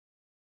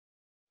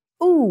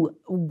Ooh,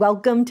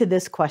 welcome to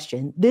this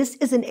question. This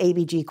is an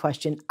ABG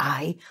question.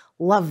 I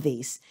love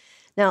these.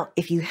 Now,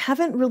 if you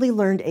haven't really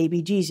learned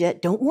ABGs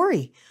yet, don't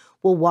worry.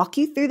 We'll walk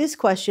you through this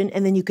question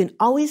and then you can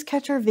always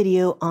catch our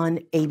video on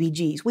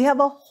ABGs. We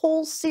have a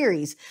whole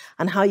series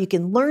on how you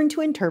can learn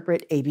to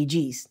interpret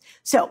ABGs.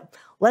 So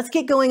let's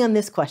get going on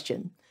this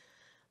question.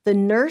 The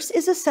nurse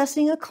is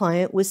assessing a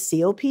client with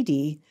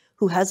COPD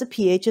who has a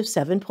pH of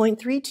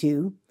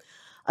 7.32,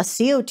 a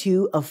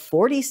CO2 of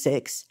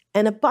 46,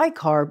 and a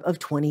bicarb of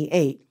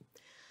 28.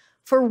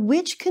 For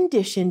which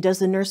condition does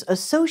the nurse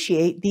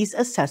associate these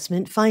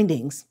assessment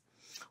findings?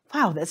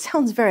 Wow, that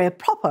sounds very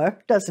proper,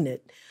 doesn't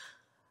it?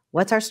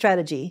 What's our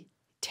strategy?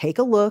 Take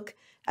a look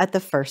at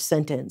the first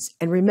sentence.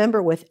 And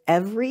remember, with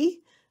every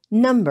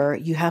number,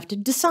 you have to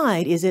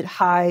decide, is it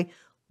high,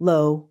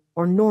 low,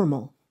 or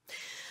normal?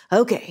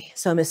 Okay,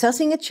 so I'm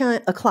assessing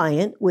a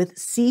client with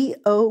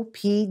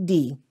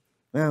COPD.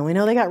 Well, we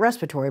know they got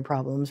respiratory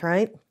problems,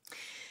 right?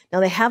 Now,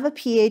 they have a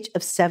pH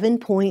of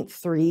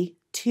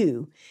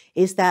 7.32.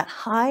 Is that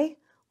high,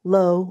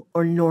 low,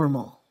 or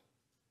normal?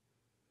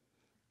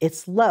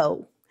 It's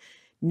low.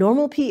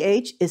 Normal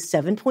pH is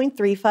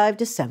 7.35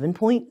 to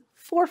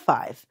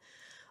 7.45.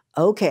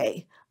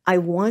 Okay, I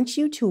want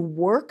you to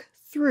work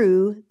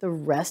through the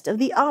rest of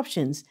the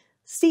options.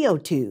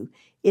 CO2,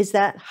 is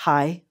that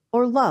high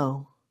or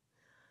low?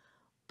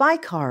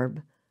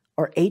 Bicarb,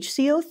 or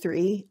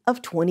HCO3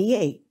 of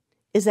 28,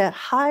 is that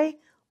high,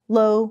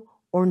 low,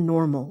 or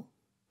normal?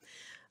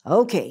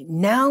 Okay,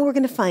 now we're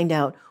going to find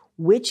out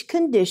which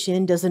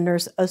condition does a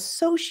nurse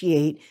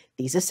associate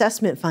these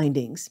assessment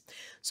findings.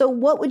 So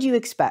what would you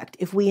expect?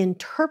 If we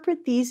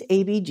interpret these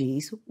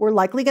ABGs, we're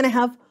likely going to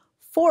have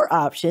 4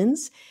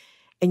 options,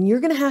 and you're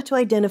going to have to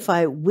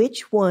identify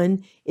which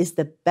one is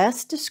the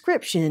best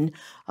description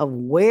of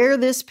where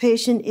this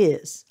patient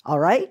is. All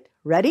right,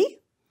 ready?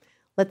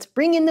 Let's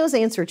bring in those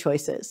answer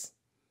choices.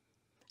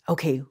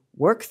 Okay,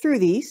 work through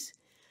these,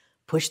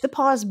 push the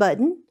pause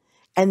button,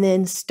 and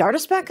then start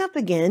us back up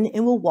again,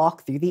 and we'll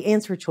walk through the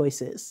answer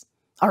choices.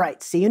 All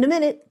right, see you in a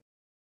minute.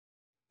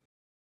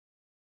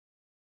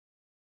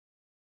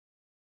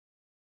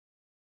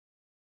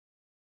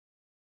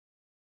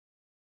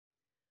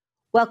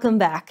 Welcome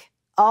back.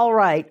 All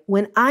right,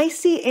 when I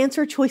see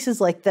answer choices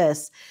like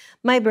this,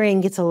 my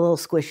brain gets a little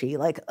squishy,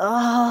 like,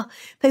 oh,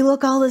 they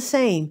look all the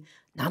same.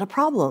 Not a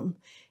problem.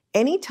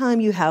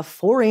 Anytime you have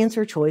 4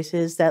 answer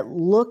choices that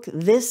look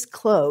this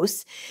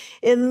close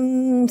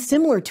and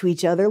similar to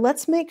each other,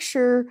 let's make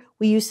sure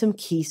we use some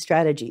key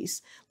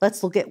strategies.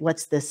 Let's look at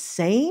what's the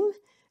same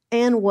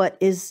and what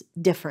is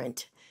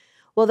different.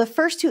 Well, the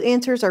first 2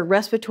 answers are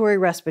respiratory,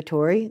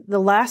 respiratory. The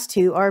last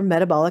 2 are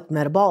metabolic,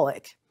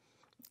 metabolic.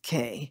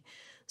 Okay,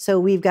 so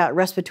we've got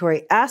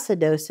respiratory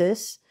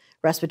acidosis,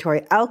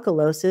 respiratory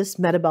alkalosis,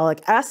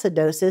 metabolic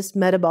acidosis,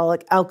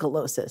 metabolic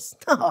alkalosis.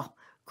 Oh,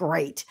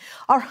 great.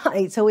 All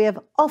right, so we have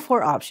all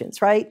 4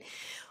 options, right?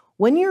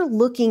 When you're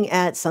looking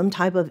at some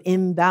type of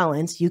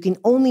imbalance, you can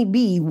only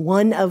be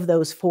one of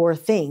those 4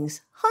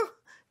 things.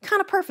 Kind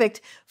of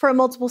perfect for a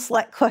multiple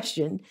select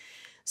question.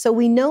 So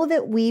we know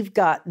that we've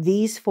got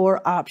these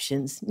 4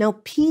 options. Now,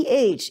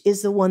 pH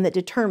is the one that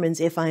determines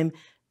if I'm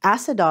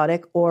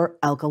acidotic or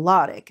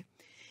alkalotic.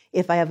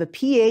 If I have a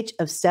pH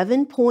of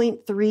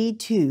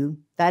 7.32,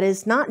 that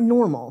is not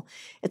normal.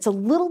 It's a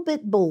little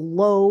bit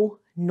below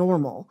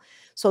normal.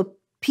 So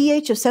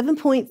pH of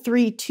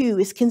 7.32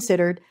 is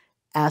considered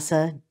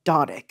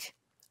acidotic.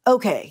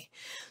 Okay,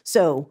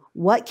 so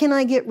what can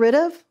I get rid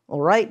of?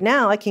 Well, right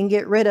now I can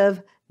get rid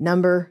of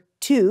number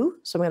 2.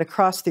 So I'm going to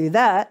cross through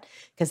that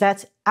because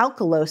that's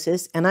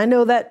alkalosis, and I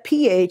know that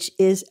pH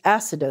is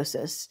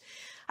acidosis.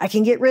 I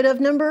can get rid of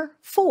number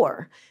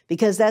 4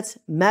 because that's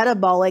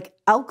metabolic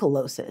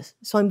alkalosis.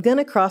 So I'm going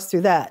to cross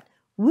through that.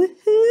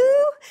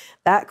 Woohoo!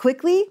 That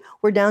quickly,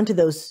 we're down to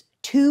those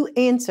 2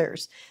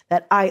 answers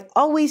that I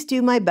always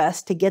do my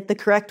best to get the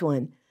correct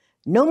one.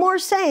 No more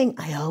saying,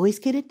 I always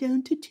get it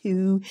down to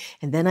 2,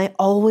 and then I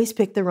always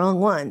pick the wrong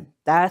one.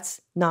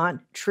 That's not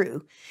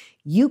true.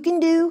 You can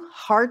do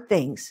hard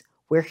things.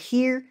 We're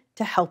here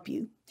to help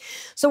you.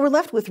 So we're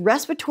left with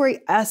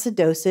respiratory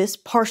acidosis,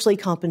 partially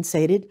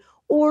compensated,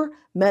 or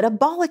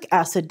metabolic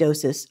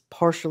acidosis,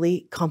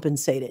 partially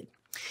compensated.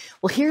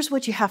 Well, here's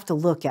what you have to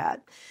look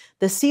at.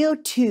 The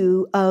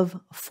CO2 of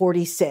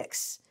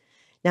 46.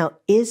 Now,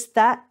 is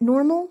that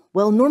normal?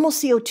 Well, normal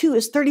CO2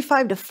 is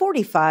 35 to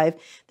 45.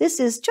 This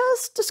is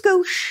just a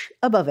skosh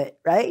above it,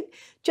 right?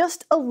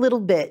 Just a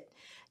little bit.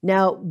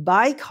 Now,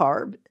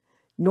 bicarb,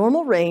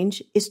 normal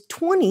range is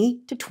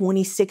 20 to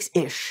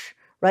 26-ish,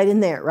 right in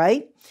there,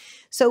 right?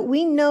 So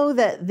we know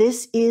that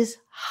this is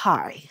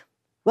high.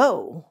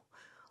 Whoa,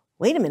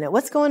 wait a minute,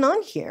 what's going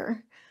on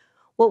here?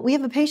 Well, we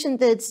have a patient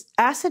that's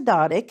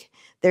acidotic,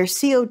 their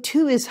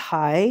CO2 is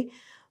high,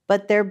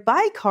 but their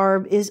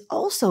bicarb is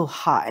also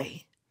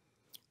high.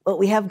 What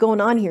we have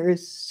going on here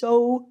is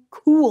so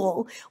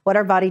cool what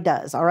our body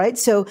does, all right?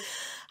 So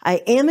I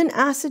am in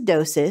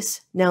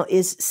acidosis. Now,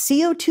 is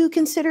CO2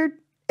 considered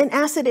an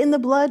acid in the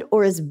blood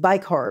or is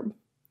bicarb?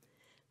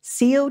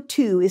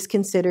 CO2 is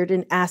considered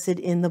an acid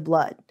in the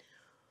blood.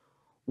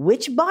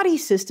 Which body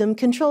system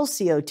controls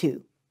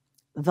CO2?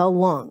 The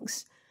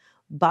lungs.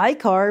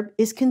 Bicarb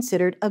is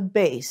considered a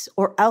base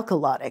or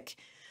alkalotic.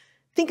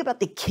 Think about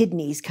the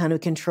kidneys kind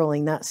of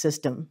controlling that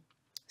system.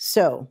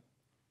 So,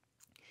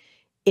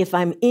 if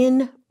I'm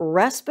in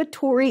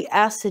respiratory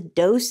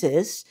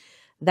acidosis,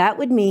 that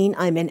would mean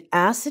I'm in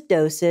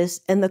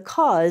acidosis and the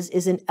cause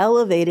is an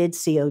elevated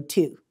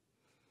CO2. Does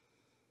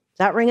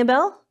that ring a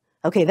bell?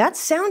 Okay, that's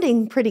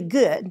sounding pretty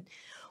good.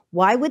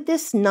 Why would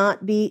this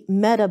not be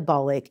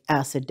metabolic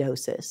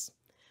acidosis?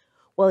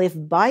 Well, if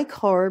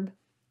bicarb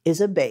is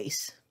a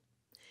base,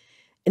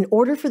 in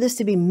order for this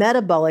to be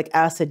metabolic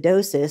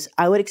acidosis,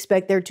 I would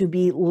expect there to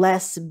be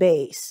less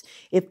base.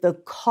 If the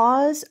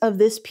cause of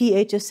this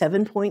pH of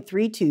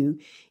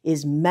 7.32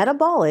 is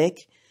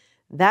metabolic,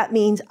 that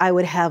means I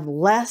would have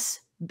less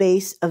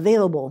base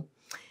available.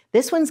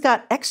 This one's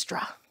got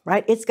extra,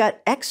 right? It's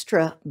got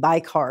extra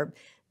bicarb.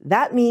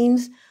 That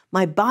means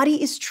my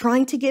body is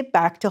trying to get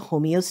back to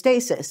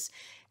homeostasis,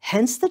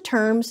 hence the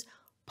terms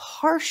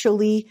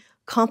partially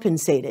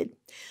compensated.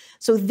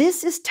 So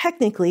this is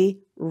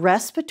technically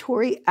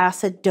respiratory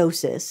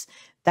acidosis.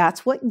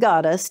 That's what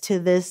got us to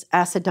this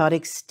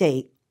acidotic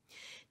state.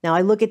 Now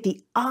I look at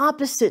the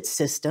opposite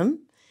system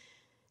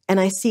and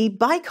I see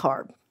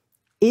bicarb.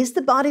 Is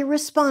the body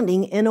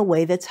responding in a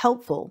way that's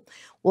helpful?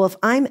 Well, if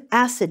I'm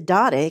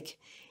acidotic,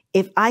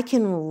 if I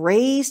can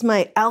raise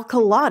my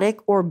alkalotic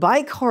or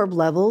bicarb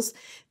levels,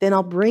 then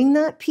I'll bring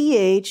that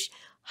pH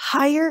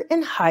higher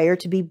and higher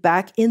to be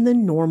back in the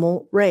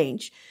normal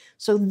range.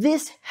 So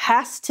this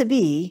has to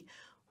be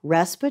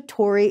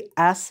respiratory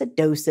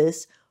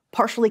acidosis,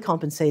 partially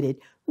compensated.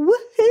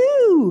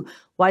 Woohoo!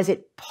 Why is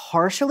it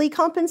partially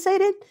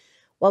compensated?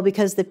 Well,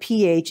 because the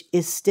pH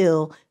is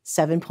still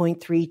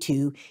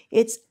 7.32.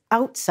 It's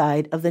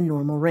outside of the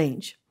normal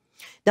range.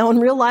 Now, in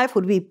real life,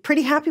 would we be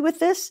pretty happy with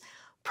this?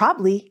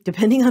 Probably,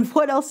 depending on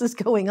what else is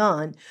going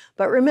on.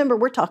 But remember,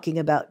 we're talking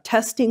about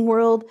testing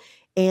world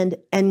and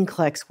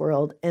NCLEX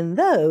world, and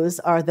those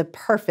are the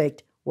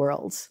perfect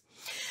worlds.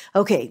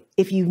 Okay,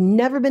 if you've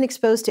never been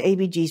exposed to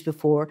ABGs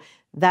before,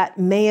 that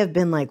may have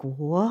been like,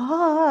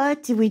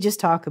 what did we just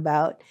talk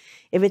about?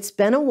 If it's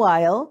been a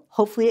while,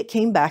 hopefully it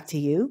came back to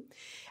you.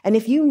 And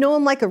if you know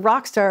them like a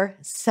rock star,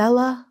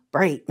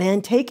 celebrate,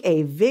 man. Take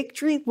a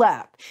victory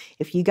lap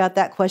if you got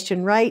that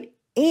question right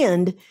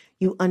and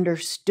you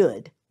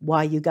understood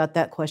why you got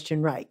that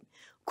question right.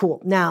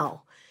 Cool.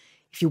 Now,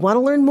 if you want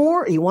to learn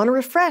more or you want to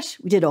refresh,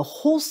 we did a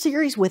whole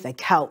series with a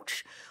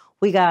couch.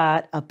 We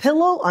got a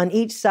pillow on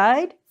each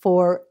side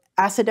for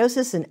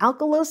acidosis and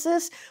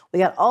alkalosis. We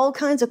got all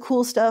kinds of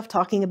cool stuff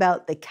talking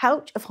about the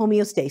couch of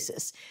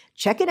homeostasis.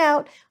 Check it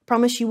out.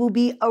 Promise you will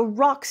be a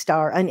rock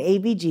star on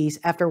ABGs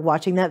after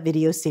watching that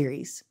video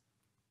series.